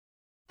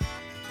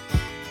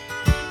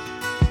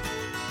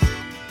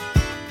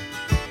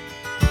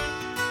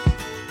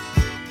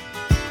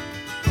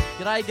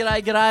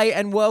G'day,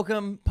 and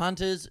welcome,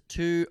 punters,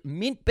 to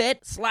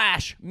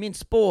MintBet/Mint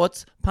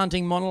Sports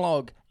Punting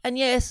Monologue. And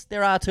yes,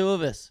 there are two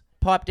of us.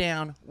 Pipe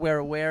down, we're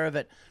aware of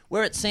it.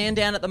 We're at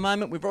Sandown at the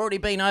moment. We've already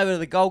been over to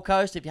the Gold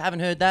Coast. If you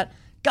haven't heard that,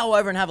 go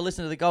over and have a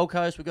listen to the Gold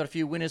Coast. We've got a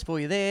few winners for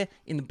you there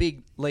in the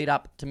big lead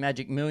up to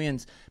Magic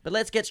Millions. But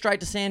let's get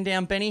straight to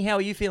Sandown. Benny, how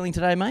are you feeling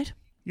today, mate?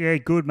 Yeah,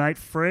 good, mate.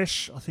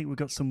 Fresh. I think we've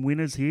got some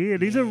winners here.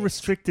 It is a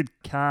restricted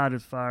card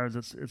as far as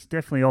it's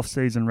definitely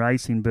off-season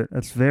racing, but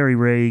it's very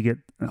rare you get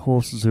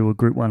horses who are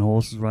Group 1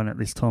 horses run at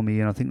this time of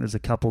year, and I think there's a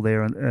couple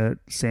there at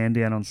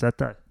Sandown on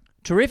Saturday.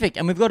 Terrific.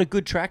 And we've got a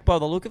good track by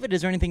the look of it.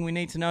 Is there anything we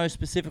need to know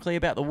specifically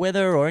about the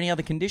weather or any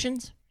other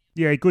conditions?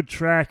 Yeah, good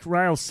track.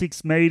 Rail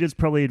 6 metres,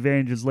 probably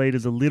advantages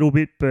leaders a little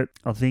bit, but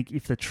I think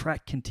if the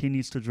track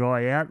continues to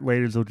dry out,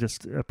 leaders will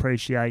just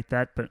appreciate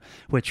that. But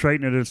we're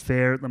treating it as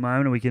fair at the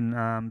moment, and we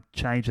can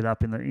change it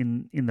up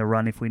in the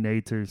run if we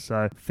need to.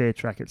 So fair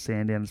track at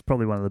Sandown is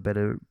probably one of the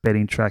better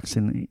betting tracks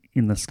in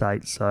the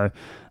state. So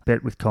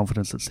bet with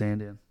confidence at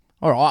Sandown.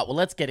 All right, well,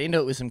 let's get into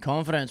it with some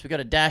confidence. We've got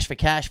a dash for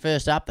cash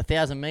first up, the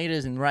 1,000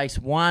 metres in race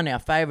 1. Our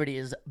favourite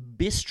is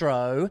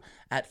Bistro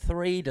at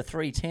 3 to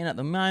 3.10 at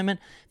the moment.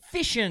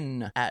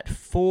 Fishin' at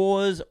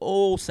 4s,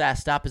 all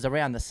sassed up, is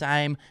around the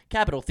same.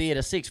 Capital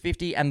Theatre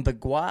 6.50, and the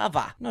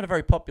Guava, not a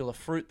very popular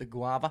fruit, the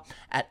Guava,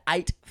 at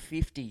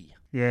 8.50.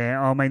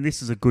 Yeah, I mean,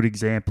 this is a good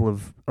example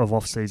of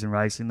off-season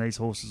racing. These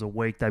horses are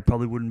weak. They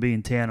probably wouldn't be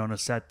in town on a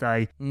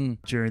Saturday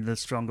during the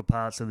stronger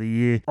parts of the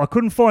year. I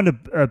couldn't find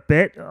a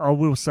bet. I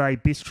will say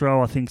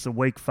Bistro, I think, is a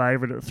weak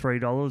favourite at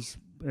 $3.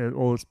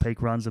 All its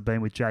peak runs have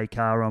been with J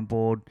Carr on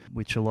board,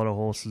 which a lot of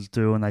horses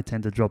do, and they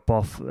tend to drop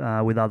off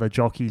with other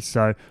jockeys.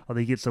 So I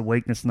think it's a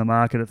weakness in the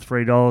market at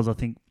 $3. I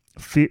think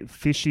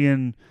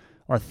Fishian,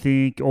 I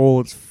think all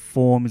its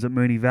form is at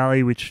Moonee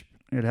Valley, which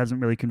it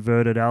hasn't really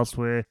converted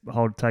elsewhere.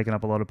 Taken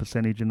up a lot of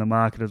percentage in the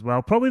market as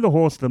well. Probably the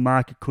horse the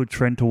market could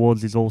trend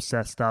towards is All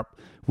Sassed Up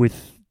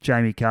with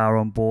Jamie Carr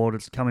on board.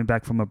 It's coming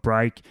back from a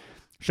break.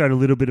 Showed a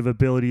little bit of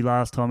ability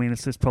last time, and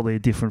it's just probably a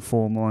different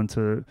form line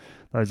to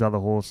those other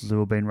horses who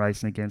have been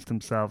racing against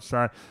themselves.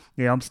 So,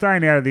 yeah, I'm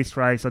staying out of this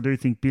race. I do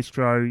think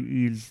Bistro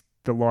is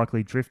the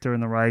likely drifter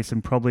in the race,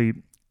 and probably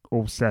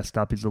All Sassed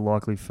Up is the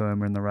likely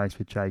firmer in the race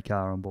with J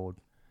Carr on board.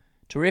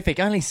 Terrific.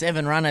 Only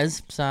 7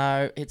 runners,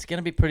 so it's going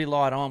to be pretty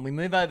light on. We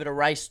move over to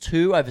race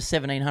 2 over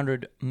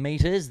 1,700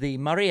 metres, the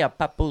Maria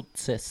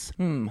Paputzes.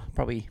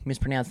 Probably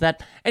mispronounced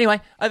that.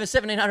 Anyway, over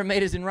 1,700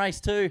 metres in race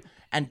 2.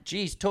 And,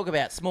 geez, talk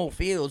about small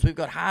fields. We've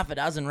got half a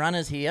dozen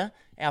runners here.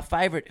 Our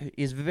favourite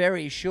is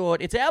very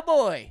short. It's our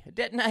boy,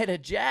 Detonator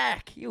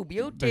Jack. You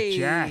beauty. The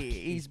Jack.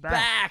 He's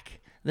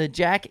back. The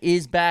Jack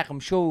is back. I'm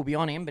sure we'll be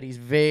on him, but he's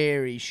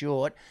very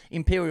short.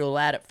 Imperial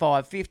Lad at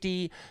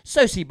 5.50.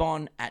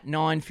 Sosibon at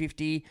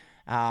 9.50.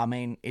 I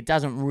mean, it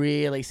doesn't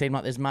really seem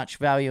like there's much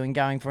value in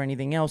going for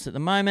anything else at the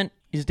moment.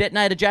 Is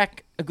Detonator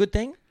Jack a good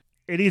thing?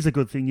 It is a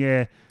good thing,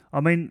 yeah.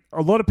 I mean,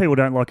 a lot of people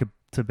don't like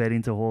to bet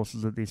into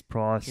horses at this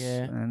price,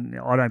 and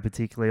I don't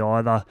particularly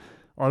either.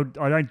 I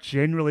don't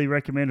generally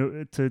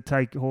recommend to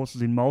take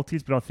horses in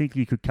multis, but I think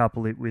you could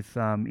couple it with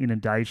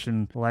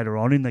Inundation later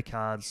on in the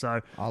card. So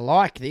I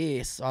like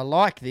this. I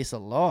like this a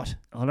lot.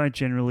 I don't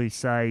generally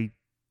say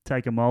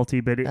take a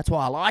multi, but that's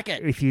why I like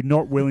it. If you're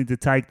not willing to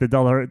take the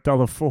 $1.40,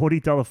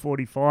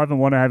 $1.45 and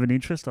want to have an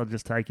interest, I'll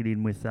just take it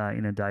in with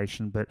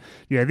Inundation. But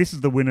yeah, this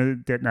is the winner,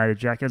 Detonator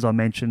Jack. As I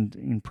mentioned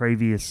in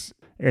previous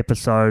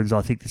episodes,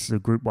 I think this is a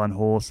Group 1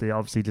 horse. They're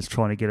obviously just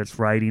trying to get its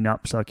rating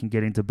up so it can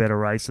get into better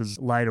races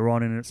later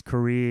on in its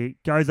career.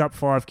 Goes up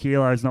 5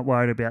 kilos, not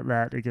worried about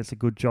that. It gets a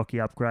good jockey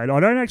upgrade. I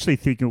don't actually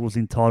think it was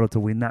entitled to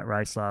win that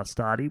race last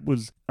start. It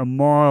was a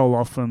mile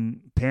off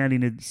him.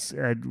 Pounding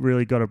had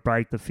really got to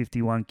break the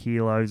 51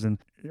 kilos, and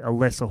a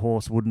lesser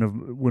horse wouldn't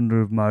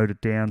have mowed it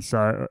down.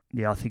 So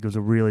yeah, I think it was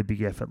a really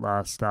big effort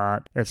last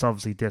start. It's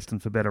obviously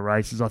destined for better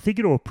races. I think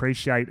it'll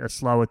appreciate a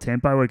slower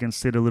tempo. It can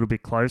sit a little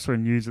bit closer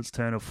and use its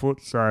turn of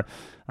foot. So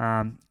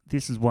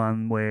this is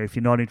one where if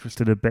you're not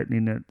interested in betting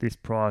in at this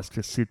price,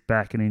 just sit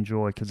back and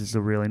enjoy, because this is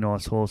a really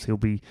nice horse. He'll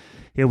be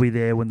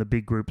there when the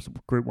big Group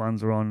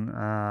 1s are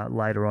on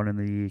later on in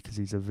the year, because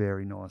he's a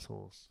very nice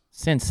horse.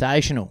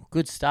 Sensational.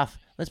 Good stuff.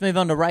 Let's move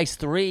on to race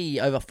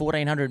 3 over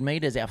 1,400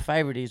 metres. Our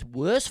favourite is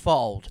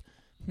Worsfold.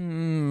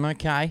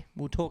 Okay.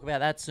 We'll talk about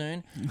that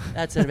soon.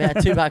 That's at about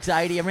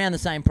 $2.80, around the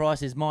same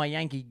price as My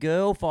Yankee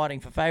Girl, fighting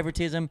for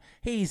favouritism.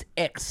 He's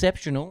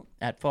exceptional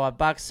at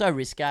 $5. So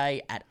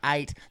risque at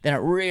 8. Then it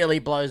really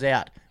blows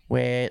out,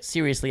 where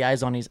Serious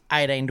Liaison is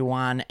 18 to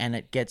 1, and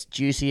it gets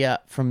juicier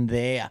from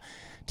there.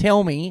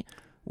 Tell me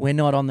we're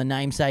not on the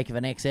namesake of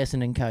an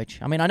ex-Essendon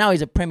coach. I mean, I know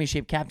he's a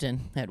premiership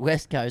captain at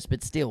West Coast,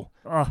 but still,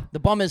 the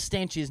Bombers'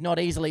 stench is not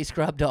easily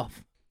scrubbed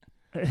off.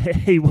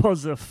 He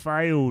was a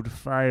failed.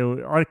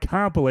 I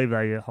can't believe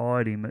they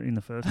hired him in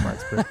the first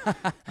place.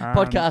 But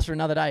podcast for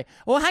another day.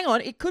 Well, hang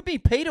on. It could be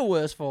Peter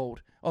Worsfold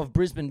of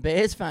Brisbane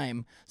Bears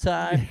fame. So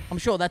I'm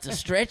sure that's a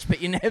stretch,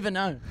 but you never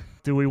know.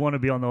 Do we want to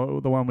be on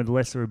the one with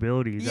lesser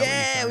ability?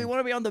 Yeah, we want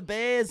to be on the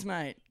Bears,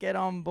 mate. Get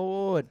on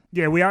board.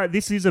 Yeah, we are.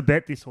 This is a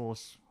bet, this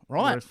horse.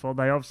 Right. Worsfold.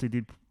 They obviously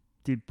did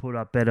did put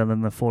up better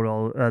than the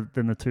 $4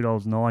 than the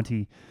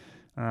 $2.90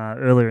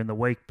 earlier in the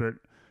week, but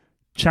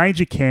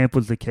change of camp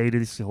was the key to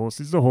this horse.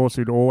 This is a horse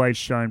who'd always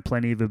shown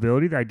plenty of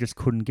ability. They just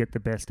couldn't get the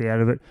best out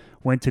of it.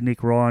 Went to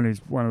Nick Ryan, who's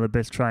one of the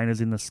best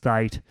trainers in the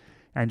state,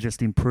 and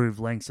just improved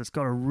lengths. It's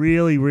got a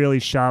really, really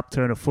sharp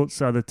turn of foot,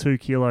 so the 2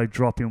 kilo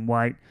drop in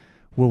weight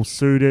will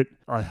suit it.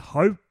 I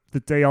hope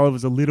that D.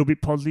 Oliver's a little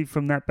bit positive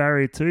from that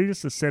barrier too,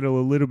 just to settle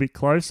a little bit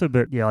closer.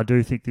 But yeah, I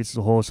do think this is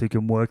a horse who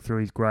can work through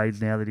his grades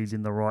now that he's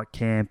in the right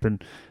camp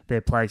and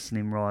they're placing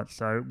him right.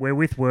 So we're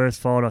with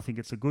Worsfold. I think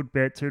it's a good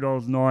bet.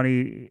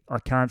 $2.90. I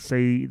can't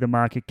see the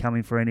market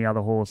coming for any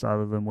other horse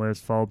other than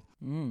Worsfold.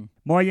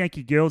 My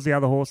Yankee Girl's the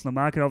other horse in the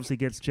market. Obviously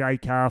gets J.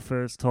 Carr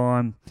first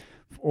time.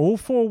 All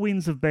 4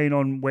 wins have been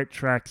on wet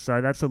tracks,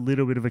 so that's a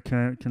little bit of a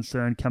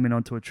concern coming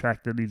onto a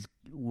track that is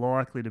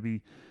likely to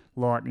be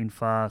lightning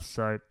fast.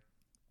 So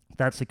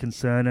that's a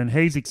concern, and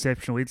he's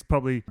exceptional. It's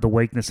probably the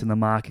weakness in the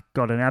market.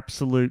 Got an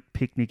absolute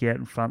picnic out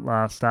in front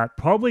last start.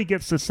 Probably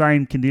gets the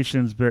same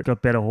conditions, but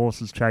got better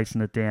horses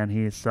chasing it down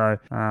here. So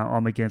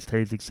I'm against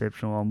He's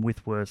Exceptional. I'm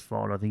with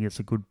Worsfold. I think it's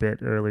a good bet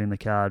early in the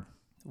card.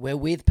 We're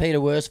with Peter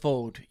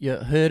Worsfold. You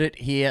heard it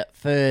here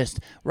first.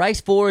 Race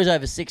 4 is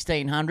over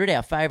 1,600.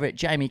 Our favourite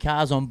Jamie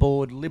Carr's on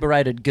board.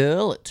 Liberated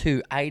Girl at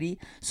 280.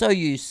 So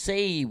You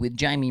See with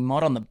Jamie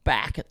Mott on the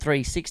back at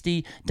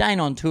 360. Dane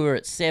on Tour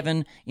at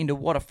 7. Into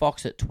What a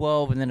Fox at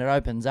 12. And then it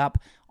opens up.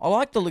 I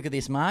like the look of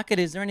this market.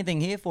 Is there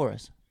anything here for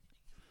us?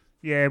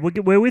 Yeah,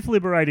 we're with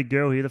Liberated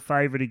Girl here, the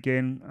favourite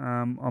again.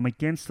 I'm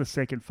against the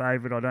second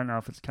favourite. I don't know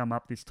if it's come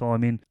up this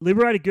time in.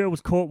 Liberated Girl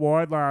was caught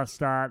wide last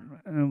start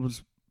and it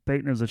was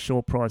beaten as a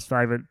short price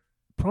favourite.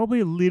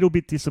 Probably a little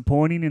bit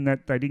disappointing in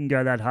that they didn't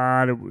go that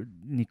hard.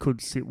 You could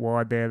sit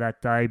wide there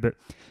that day. But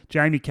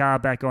Jamie Carr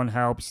back on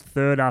helps.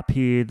 Third up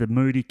here. The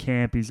Moody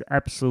camp is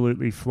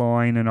absolutely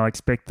flying, and I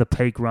expect the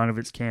peak run of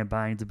its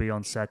campaign to be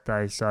on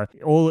Saturday. So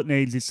all it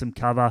needs is some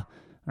cover,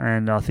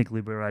 and I think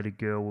Liberated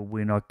Girl will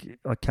win.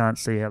 I can't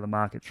see how the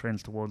market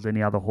trends towards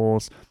any other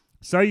horse.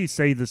 So You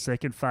See the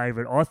second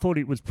favourite. I thought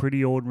it was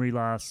pretty ordinary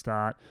last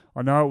start.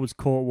 I know it was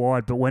caught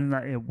wide, but when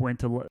it went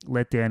to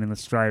let down in the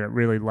straight, it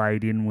really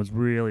laid in, was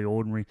really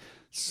ordinary.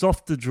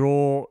 Soft to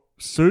draw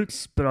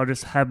suits, but I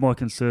just have my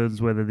concerns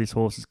whether this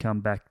horse has come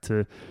back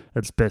to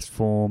its best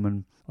form,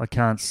 and I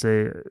can't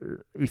see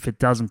if it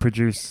doesn't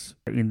produce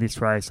in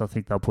this race. I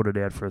think they'll put it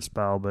out for a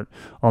spell, but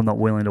I'm not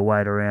willing to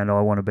wait around.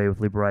 I want to be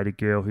with Liberated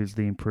Girl, who's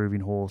the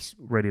improving horse,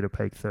 ready to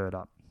peak third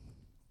up.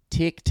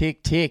 Tick,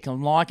 tick, tick.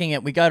 I'm liking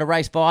it. We go to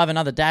race 5,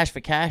 another dash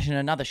for cash and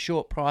another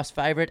short price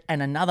favourite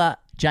and another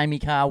Jamie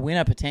Carr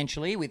winner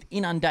potentially with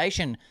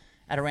Inundation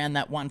at around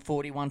that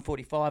 140,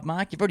 145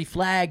 mark. You've already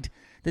flagged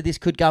that this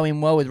could go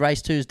in well with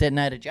race 2's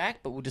Detonator Jack,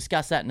 but we'll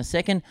discuss that in a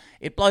second.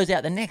 It blows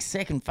out. The next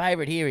second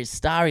favourite here is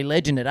Starry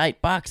Legend at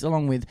 $8,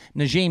 along with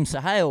Najim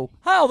Sahel.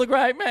 Hail the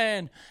great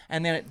man!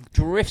 And then it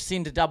drifts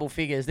into double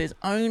figures. There's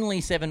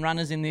only 7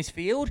 runners in this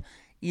field.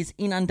 Is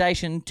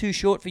Inundation too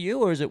short for you,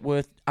 or is it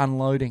worth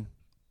unloading?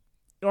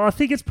 I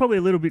think it's probably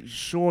a little bit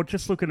short.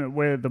 Just looking at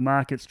where the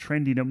market's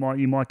trending,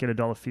 you might get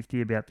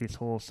 $1.50 about this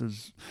horse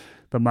as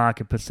the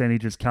market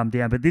percentages come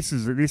down. But this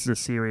is a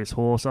serious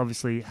horse.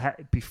 Obviously,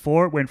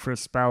 before it went for a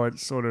spell, it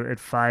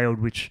failed,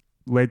 which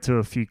led to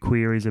a few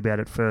queries about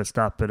it first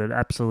up. But it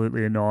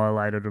absolutely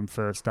annihilated them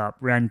first up.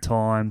 Ran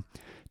time.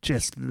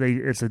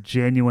 It's a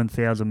genuine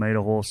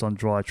 1,000-metre horse on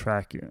dry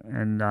track,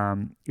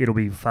 and it'll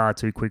be far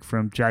too quick for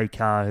him. J.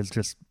 Carr has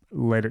just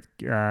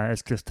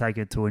has just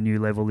taken it to a new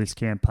level this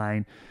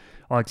campaign.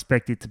 I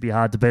expect it to be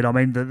hard to beat. I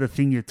mean, the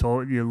thing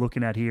you're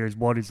looking at here is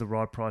what is the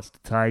right price to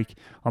take.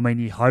 I mean,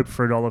 you hope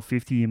for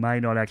 $1.50, you may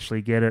not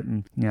actually get it.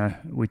 And,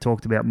 we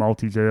talked about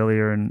multis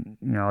earlier, and,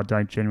 I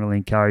don't generally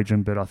encourage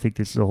them, but I think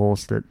this is a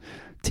horse that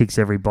ticks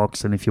every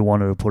box, and if you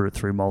wanted to put it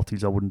through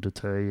multis, I wouldn't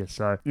deter you.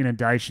 So,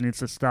 Inundation,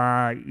 it's a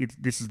star.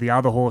 This is the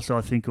other horse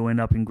I think will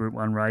end up in Group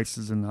 1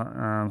 races and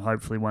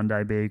hopefully one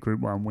day be a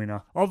Group 1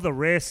 winner. Of the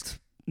rest,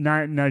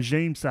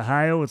 Najim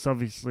Sahel, it's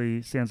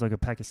obviously sounds like a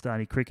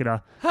Pakistani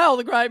cricketer. Hail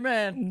the great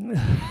man!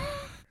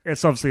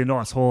 It's obviously a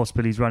nice horse,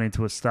 but he's run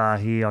into a star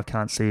here. I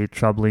can't see it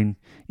troubling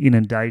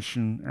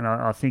Inundation. And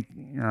I think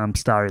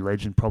Starry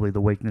Legend, probably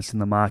the weakness in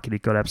the market.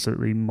 It got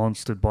absolutely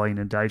monstered by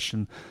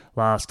Inundation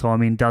last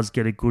time in. Does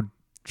get a good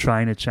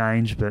trainer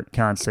change, but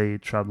can't see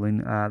it troubling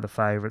the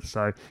favourite.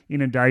 So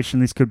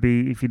Inundation, this could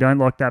be, if you don't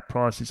like that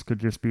price, this could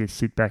just be a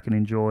sit back and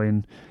enjoy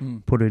and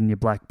put it in your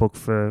black book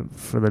for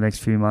the next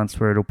few months,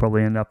 where it'll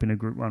probably end up in a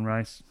Group 1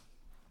 race.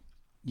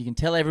 You can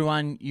tell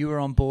everyone you were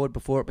on board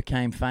before it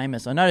became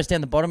famous. I noticed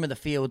down the bottom of the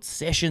field,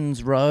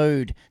 Sessions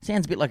Road.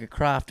 Sounds a bit like a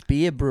craft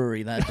beer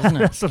brewery, that, doesn't it?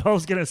 That's what I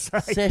was going to say.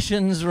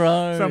 Sessions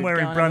Road. Somewhere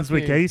in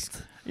Brunswick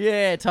East.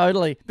 Yeah,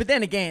 totally. But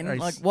then again,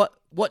 like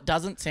what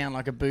doesn't sound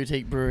like a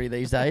boutique brewery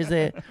these days?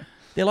 They're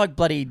like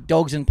bloody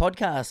dogs and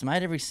podcasts,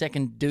 mate. Every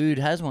second dude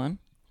has one.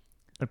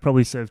 They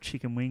probably serve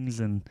chicken wings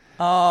and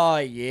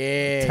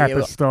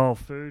Tapper-style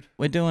food.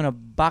 We're doing a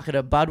bucket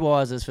of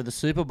Budweisers for the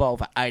Super Bowl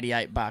for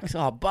 $88.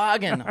 Oh,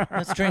 bargain.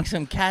 Let's drink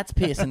some cat's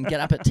piss and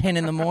get up at 10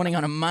 in the morning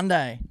on a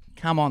Monday.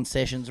 Come on,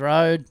 Sessions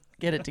Road.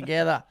 Get it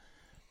together.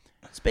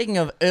 Speaking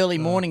of early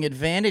morning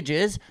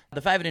advantages,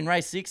 the favourite in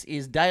race 6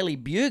 is Daily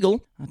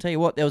Bugle. I'll tell you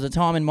what, there was a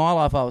time in my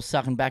life I was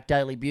sucking back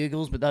Daily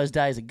Bugles, but those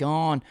days are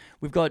gone.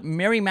 We've got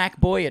Merry Mac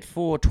Boy at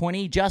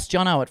 4.20, Just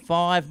Jono at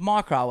 5,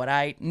 Micro at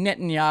 8,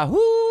 Netanyahu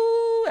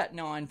at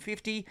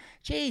 9.50.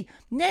 Gee,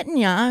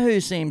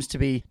 Netanyahu seems to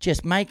be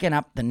just making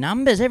up the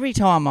numbers. Every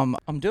time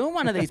I'm doing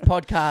one of these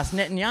podcasts,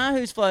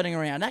 Netanyahu's floating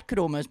around. That could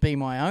almost be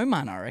my own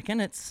man, I reckon.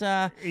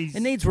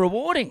 It needs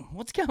rewarding.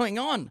 What's going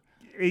on?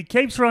 He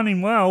keeps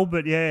running well,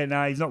 but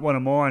he's not one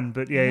of mine.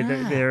 But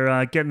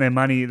they're getting their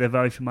money, their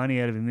value for money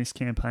out of him this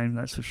campaign,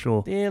 that's for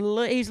sure.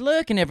 He's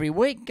lurking every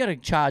week. Got to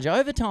charge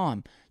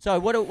overtime. So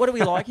what do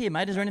we like here,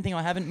 mate? Is there anything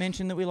I haven't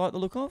mentioned that we like the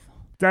look of?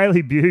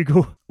 Daily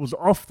Bugle was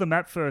off the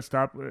map first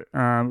up. It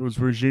was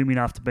resuming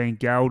after being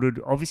gelded.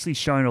 Obviously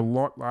shown a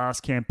lot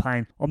last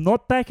campaign. I'm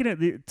not backing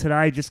it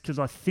today just because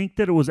I think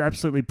that it was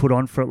absolutely put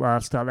on for it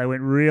last start. They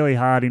went really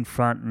hard in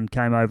front and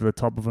came over the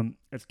top of them.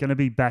 It's going to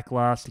be back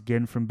last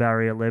again from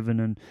barrier 11,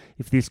 and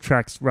if this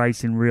track's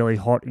racing really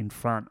hot in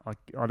front,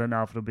 I don't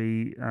know if it'll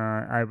be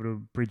able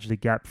to bridge the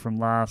gap from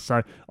last.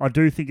 So I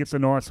do think it's a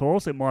nice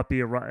horse. It might be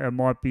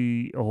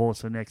a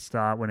horse for next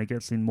start when it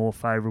gets in more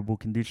favourable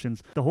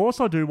conditions. The horse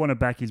I do want to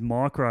back is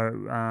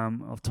Micro.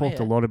 I've talked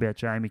a lot about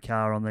Jamie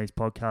Carr on these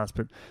podcasts,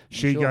 but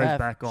she goes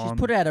back on. She's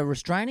put out a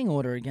restraining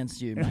order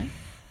against you, mate.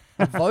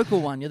 A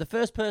vocal one. You're the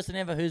first person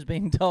ever who's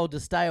been told to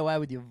stay away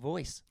with your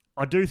voice.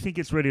 I do think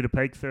it's ready to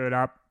peak third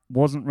up.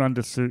 Wasn't run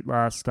to suit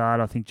last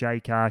start. I think Jay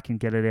Carr can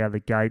get it out of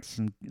the gates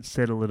and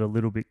settle it a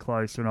little bit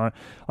closer. And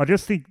I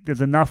just think there's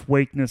enough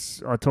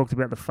weakness. I talked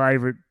about the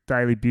favourite,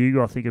 Daily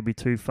Bugle. I think it'd be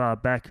too far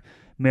back.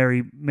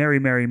 Merry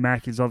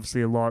Mac is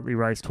obviously a lightly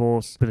raced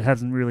horse, but it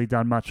hasn't really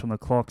done much on the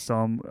clock,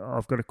 so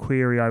I've got a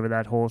query over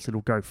that horse. It'll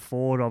go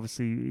forward,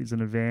 obviously, is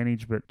an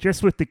advantage, but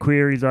just with the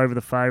queries over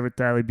the favourite,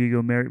 Daily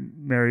Bugle,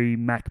 Merry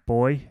Mac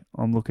Boy,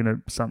 I'm looking at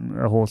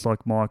a horse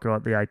like Micro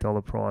at the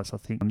 $8 price. I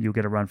think you'll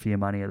get a run for your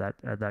money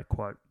at that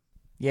quote.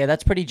 Yeah,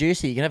 that's pretty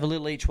juicy. You can have a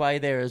little each way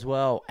there as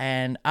well.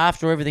 And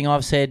after everything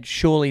I've said,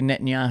 surely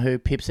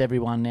Netanyahu pips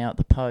everyone now at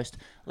the post.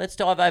 Let's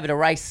dive over to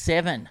race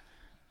 7.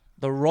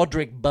 The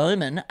Roderick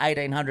Bowman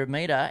 1800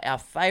 metre. Our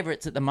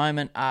favourites at the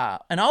moment are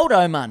an old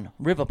Oman,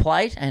 River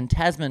Plate and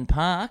Tasman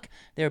Park.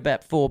 They're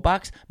about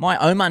 $4. My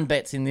Oman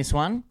bet's in this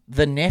one.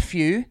 The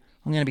Nephew.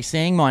 I'm going to be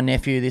seeing my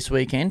nephew this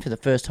weekend for the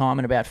first time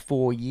in about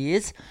 4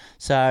 years.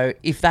 So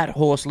if that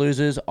horse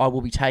loses, I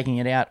will be taking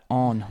it out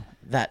on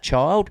that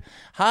child.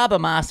 Harbour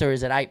Master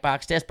is at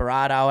 $8.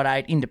 Desperado at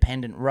 8.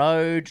 Independent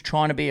Road,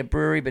 trying to be a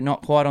brewery but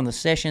not quite on the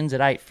sessions at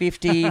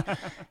 $8.50.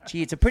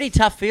 Gee, it's a pretty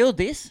tough field,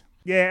 this.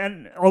 Yeah,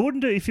 and I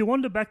wouldn't if you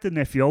wanted to back the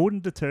Nephew, I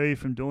wouldn't deter you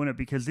from doing it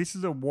because this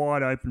is a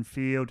wide open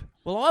field.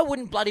 Well, I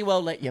wouldn't bloody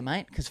well let you,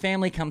 mate, because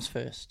family comes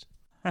first.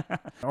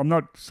 I'm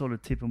not sort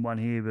of tipping one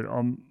here, but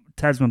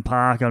Tasman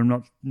Park, I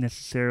don't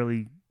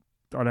necessarily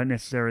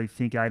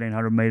think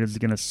 1800 metres is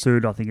going to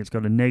suit. I think it's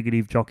got a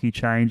negative jockey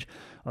change.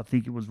 I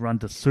think it was run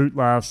to suit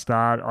last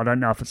start. I don't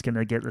know if it's going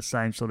to get the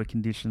same sort of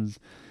conditions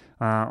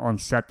on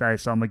Saturday.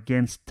 So I'm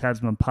against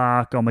Tasman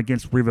Park. I'm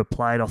against River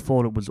Plate. I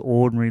thought it was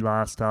ordinary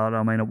last start.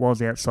 I mean, it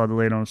was outside the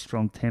lead on a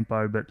strong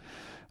tempo, but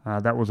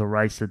that was a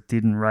race that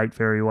didn't rate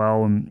very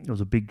well, and it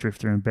was a big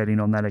drifter in betting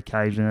on that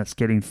occasion. It's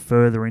getting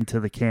further into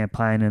the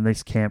campaign, and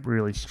this camp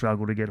really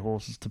struggled to get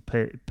horses to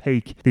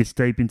peak this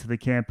deep into the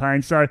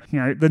campaign. So,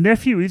 the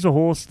Nephew is a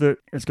horse that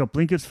it's got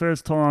blinkers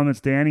first time. It's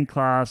down in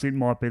class. It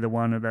might be the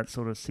one at that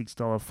sort of $6,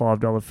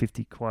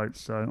 $5.50 quote.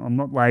 So I'm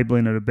not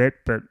labelling it a bet,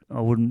 but I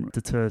wouldn't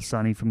deter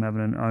Sonny from having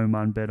an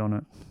Oman bet on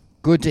it.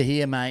 Good to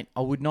hear, mate.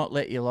 I would not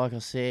let you, like I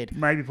said.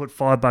 Maybe put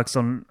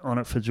 $5 on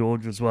it for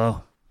George as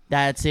well.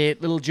 That's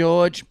it, little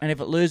George. And if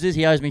it loses,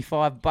 he owes me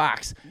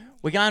 $5.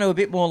 We're going to a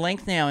bit more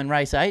length now in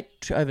race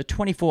 8, over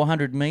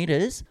 2,400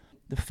 metres.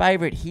 The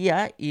favourite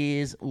here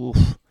is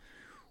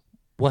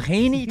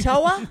Wahine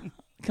Toa.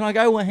 Can I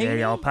go Wahine?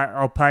 Yeah,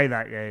 I'll pay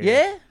that. Yeah.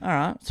 Yeah? All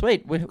right,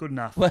 sweet. Good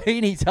enough.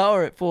 Wahine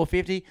Toa at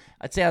 $4.50.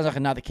 It sounds like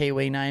another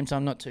Kiwi name, so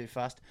I'm not too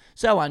fussed.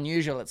 So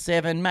Unusual at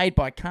 $7, Made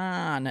by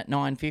Khan at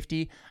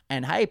 $9.50,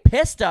 and hey,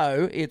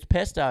 Pesto, it's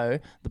Pesto,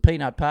 the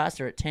peanut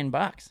pasta at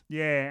 $10.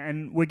 Yeah,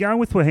 and we're going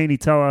with Wahine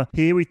Toa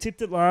here. We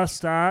tipped it last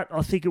start.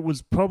 I think it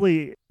was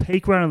probably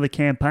peak run of the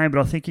campaign, but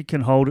I think it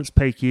can hold its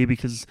peak here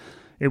because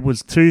it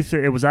was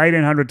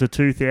 1,800 to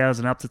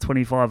 2,000 up to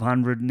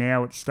 2,500.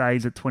 Now it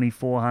stays at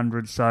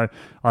 2,400. So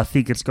I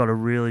think it's got a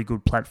really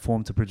good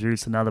platform to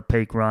produce another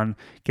peak run.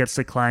 Gets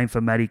the claim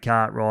for Matty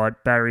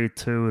Cartwright. Barrier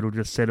 2, it'll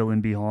just settle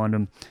in behind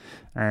him.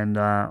 And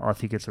I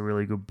think it's a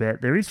really good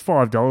bet. There is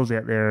 $5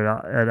 out there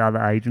at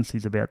other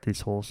agencies about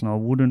this horse, and I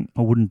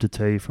wouldn't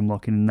deter you from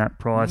locking in that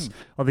price.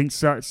 I think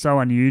so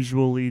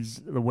Unusual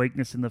is the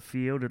weakness in the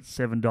field. It's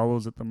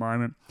 $7 at the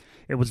moment.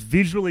 It was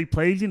visually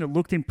pleasing. It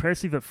looked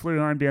impressive. It flew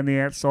home down the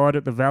outside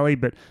at the Valley,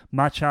 but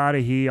much harder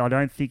here. I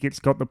don't think it's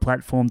got the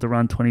platform to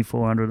run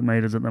 2,400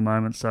 metres at the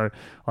moment. So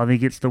I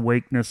think it's the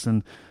weakness,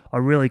 and I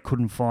really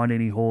couldn't find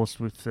any horse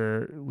with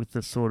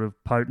the sort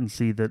of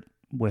potency that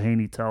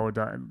Wahine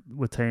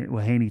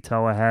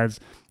Toa has.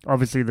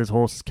 Obviously, there's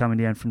horses coming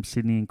down from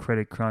Sydney and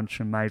Credit Crunch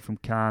and Made from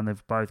Cairn.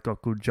 They've both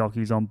got good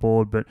jockeys on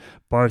board, but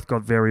both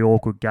got very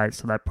awkward gaits,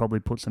 so that probably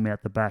puts them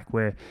out the back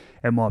where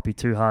it might be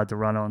too hard to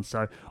run on.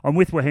 So I'm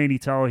with Wahine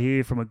Toa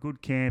here from a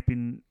good camp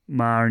in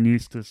Mar and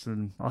Eustace,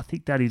 and I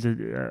think that is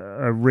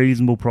a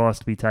reasonable price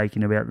to be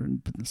taking, about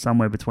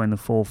somewhere between the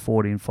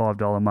 $4.40 and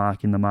 $5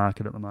 mark in the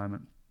market at the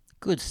moment.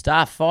 Good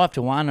stuff.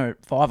 5-1 or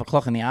at 5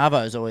 o'clock in the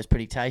Arvo is always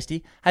pretty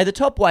tasty. Hey, the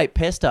top weight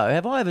pesto.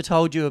 Have I ever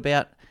told you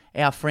about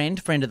our friend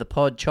of the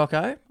pod,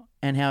 Choco,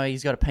 and how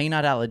he's got a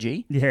peanut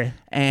allergy? Yeah.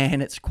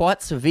 And it's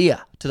quite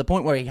severe to the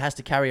point where he has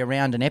to carry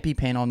around an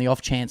EpiPen on the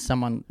off chance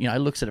someone,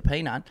 looks at a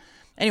peanut.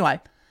 Anyway,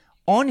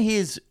 on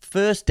his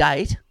first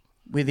date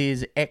with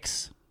his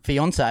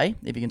ex-fiancée,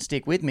 if you can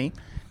stick with me,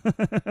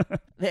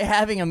 they're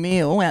having a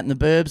meal out in the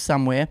burbs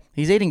somewhere.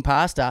 He's eating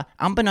pasta.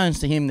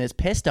 Unbeknownst to him, there's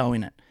pesto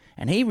in it.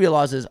 And he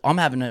realises, I'm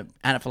having an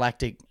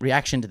anaphylactic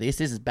reaction to this.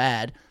 This is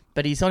bad.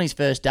 But he's on his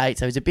first date,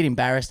 so he's a bit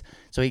embarrassed.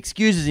 So he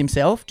excuses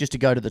himself just to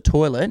go to the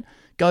toilet,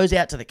 goes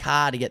out to the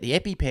car to get the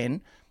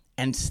EpiPen,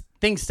 and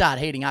things start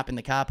heating up in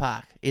the car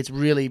park. It's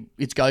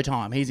go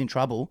time. He's in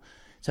trouble.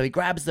 So he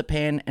grabs the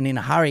pen and in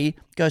a hurry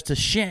goes to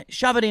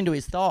shove it into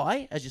his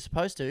thigh, as you're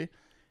supposed to.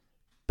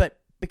 But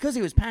because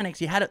he was panicked,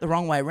 he had it the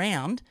wrong way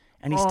round,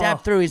 and he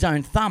stabbed through his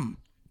own thumb.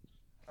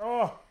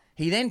 Oh.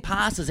 He then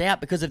passes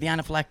out because of the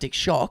anaphylactic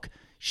shock.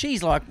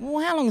 She's like,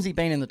 well, how long has he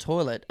been in the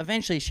toilet?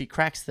 Eventually, she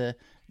cracks the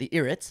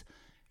irrits,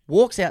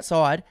 walks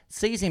outside,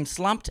 sees him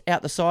slumped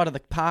out the side of the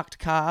parked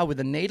car with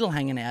a needle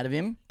hanging out of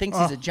him, thinks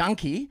he's a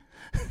junkie,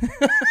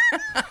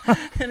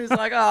 and he's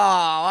like,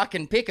 I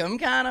can pick him,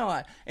 can't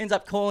I? Ends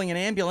up calling an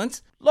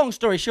ambulance. Long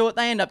story short,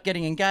 they end up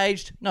getting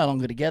engaged, no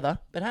longer together,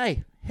 but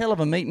hey, hell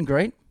of a meet and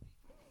greet.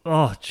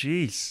 Oh,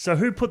 jeez. So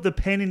who put the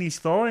pen in his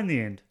thigh in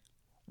the end?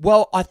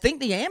 Well, I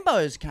think the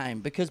ambos came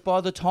because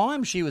by the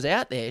time she was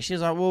out there, she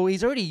was like, well,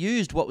 he's already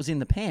used what was in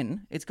the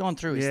pen. It's gone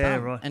through his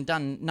thumb and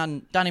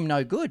done him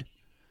no good.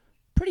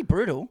 Pretty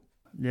brutal.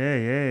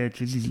 Yeah.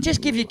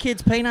 Just give your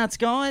kids peanuts,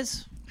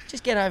 guys.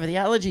 Just get over the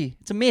allergy.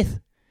 It's a myth.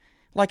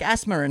 Like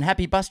asthma and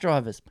happy bus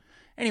drivers.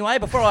 Anyway,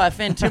 before I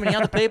offend too many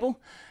other people,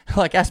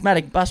 like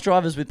asthmatic bus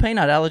drivers with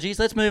peanut allergies,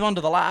 let's move on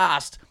to the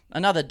last.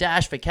 Another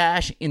dash for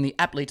cash in the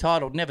aptly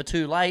titled Never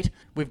Too Late.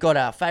 We've got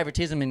our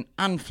favouritism in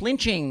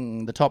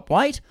Unflinching, the top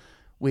weight,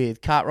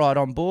 with Cartwright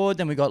on board.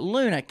 Then we've got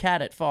Luna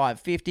Cat at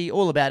 $5.50,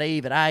 All About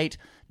Eve at $8.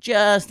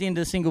 Just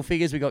into the single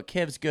figures, we've got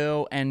Kev's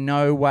Girl and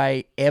No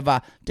Way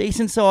Ever.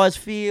 Decent sized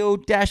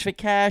field, dash for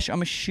cash.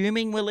 I'm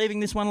assuming we're leaving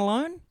this one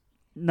alone?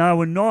 No,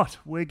 we're not.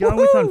 We're going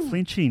with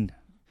Unflinching.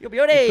 You'll be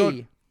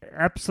ready.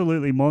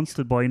 Absolutely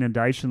monstered by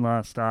inundation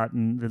last start,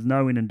 and there's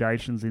no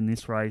inundations in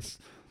this race.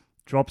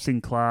 Drops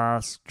in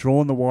class,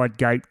 drawn the wide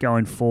gate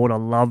going forward. I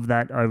love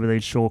that over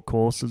these short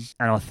courses.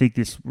 And I think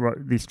this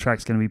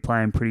track's going to be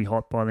playing pretty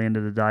hot by the end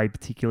of the day,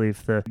 particularly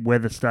if the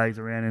weather stays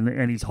around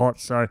and is hot.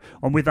 So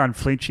I'm with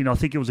Unflinching. I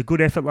think it was a good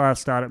effort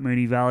last start at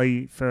Moonee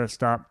Valley,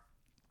 first up.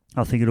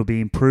 I think it'll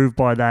be improved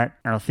by that.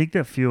 And I think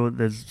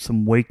there's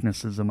some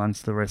weaknesses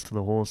amongst the rest of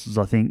the horses.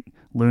 I think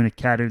Luna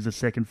Cat, who's the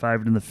second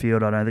favourite in the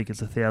field, I don't think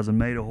it's a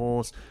 1,000-metre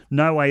horse.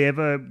 No Way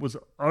Ever was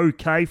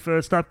okay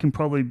first up, can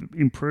probably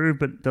improve,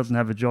 but doesn't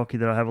have a jockey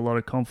that I have a lot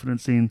of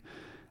confidence in.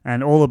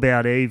 And All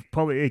About Eve,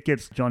 probably it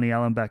gets Johnny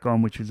Allen back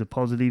on, which is a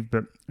positive,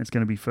 but it's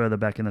going to be further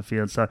back in the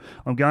field. So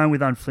I'm going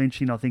with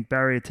Unflinching. I think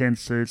Barrier 10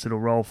 suits, it'll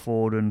roll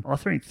forward, and I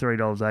think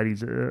 $3.80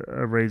 is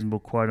a reasonable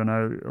quote. I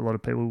know a lot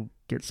of people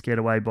get scared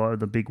away by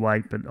the big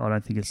weight, but I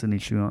don't think it's an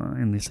issue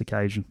in this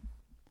occasion.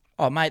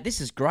 Oh, mate, this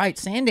is great.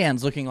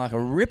 Sandown's looking like a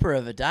ripper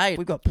of a day.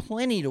 We've got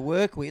plenty to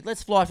work with.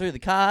 Let's fly through the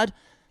card.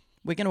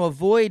 We're going to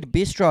avoid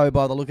Bistro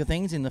by the look of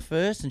things in the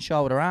first and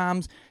Shoulder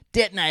Arms.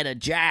 Detonator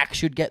Jack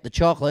should get the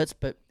chocolates,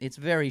 but it's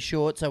very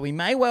short, so we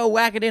may well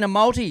whack it in a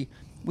multi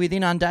with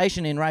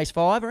Inundation in race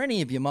 5, or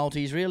any of your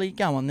multis, really.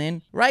 Go on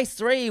then. Race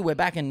 3, we're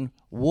back in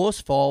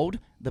Worsfold,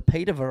 the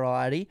Peter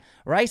variety.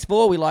 Race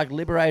 4, we like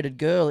Liberated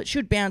Girl. It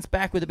should bounce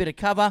back with a bit of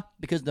cover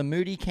because the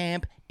Moody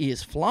camp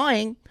is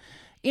flying.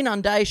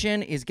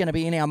 Inundation is going to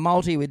be in our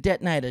multi with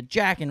Detonator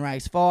Jack in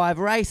race 5.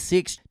 Race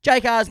 6,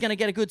 JCar's going to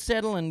get a good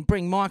settle and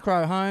bring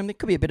Micro home. There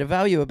could be a bit of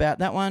value about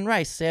that one.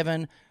 Race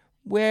 7,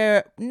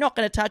 we're not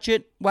going to touch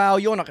it. Well,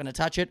 you're not going to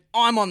touch it.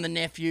 I'm on the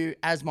nephew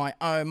as my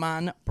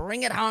Oman.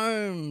 Bring it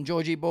home,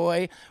 Georgie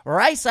boy.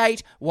 Race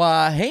 8,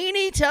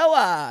 Wahine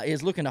Toa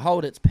is looking to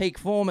hold its peak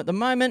form at the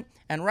moment.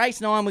 And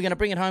race 9, we're going to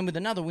bring it home with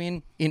another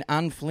win in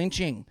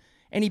Unflinching.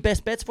 Any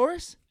best bets for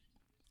us?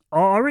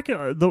 Oh, I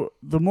reckon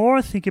the more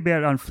I think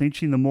about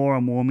Unflinching, the more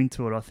I'm warming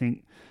to it. I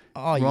think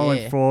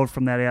rolling forward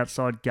from that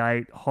outside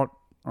gate, hot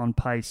on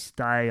pace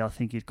stay, I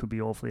think it could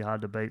be awfully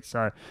hard to beat.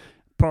 So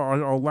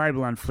I'll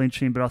label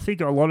Unflinching, but I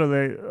think a lot of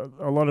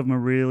them are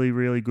really,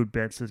 really good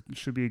bets. It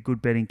should be a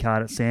good betting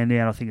card at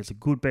Sandown. I think it's a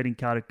good betting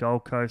card at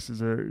Gold Coast.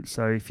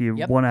 So if you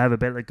want to have a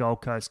bet at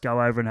Gold Coast,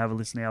 go over and have a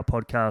listen to our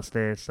podcast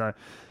there. So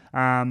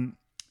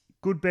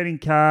good betting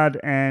card,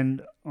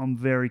 and I'm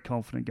very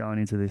confident going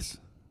into this.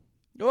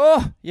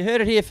 Oh, you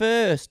heard it here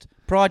first.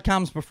 Pride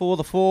comes before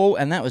the fall,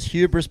 and that was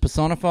hubris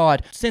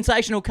personified.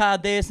 Sensational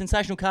card there,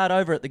 sensational card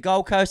over at the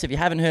Gold Coast. If you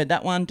haven't heard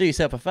that one, do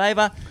yourself a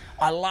favour.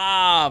 I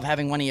love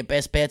having one of your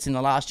best bets in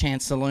the Last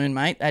Chance Saloon,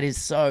 mate. That is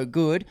so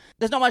good.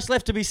 There's not much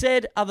left to be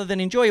said other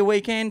than enjoy your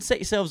weekend, set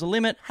yourselves a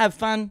limit, have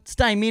fun,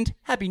 stay mint.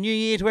 Happy New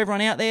Year to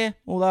everyone out there.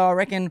 Although I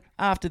reckon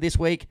after this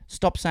week,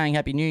 stop saying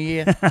Happy New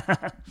Year.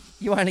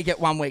 You only get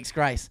 1 week's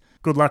grace.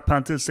 Good luck,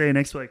 punters. See you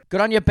next week.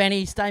 Good on you,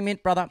 Benny. Stay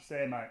mint, brother. See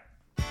you, mate.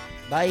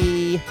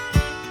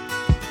 Bye.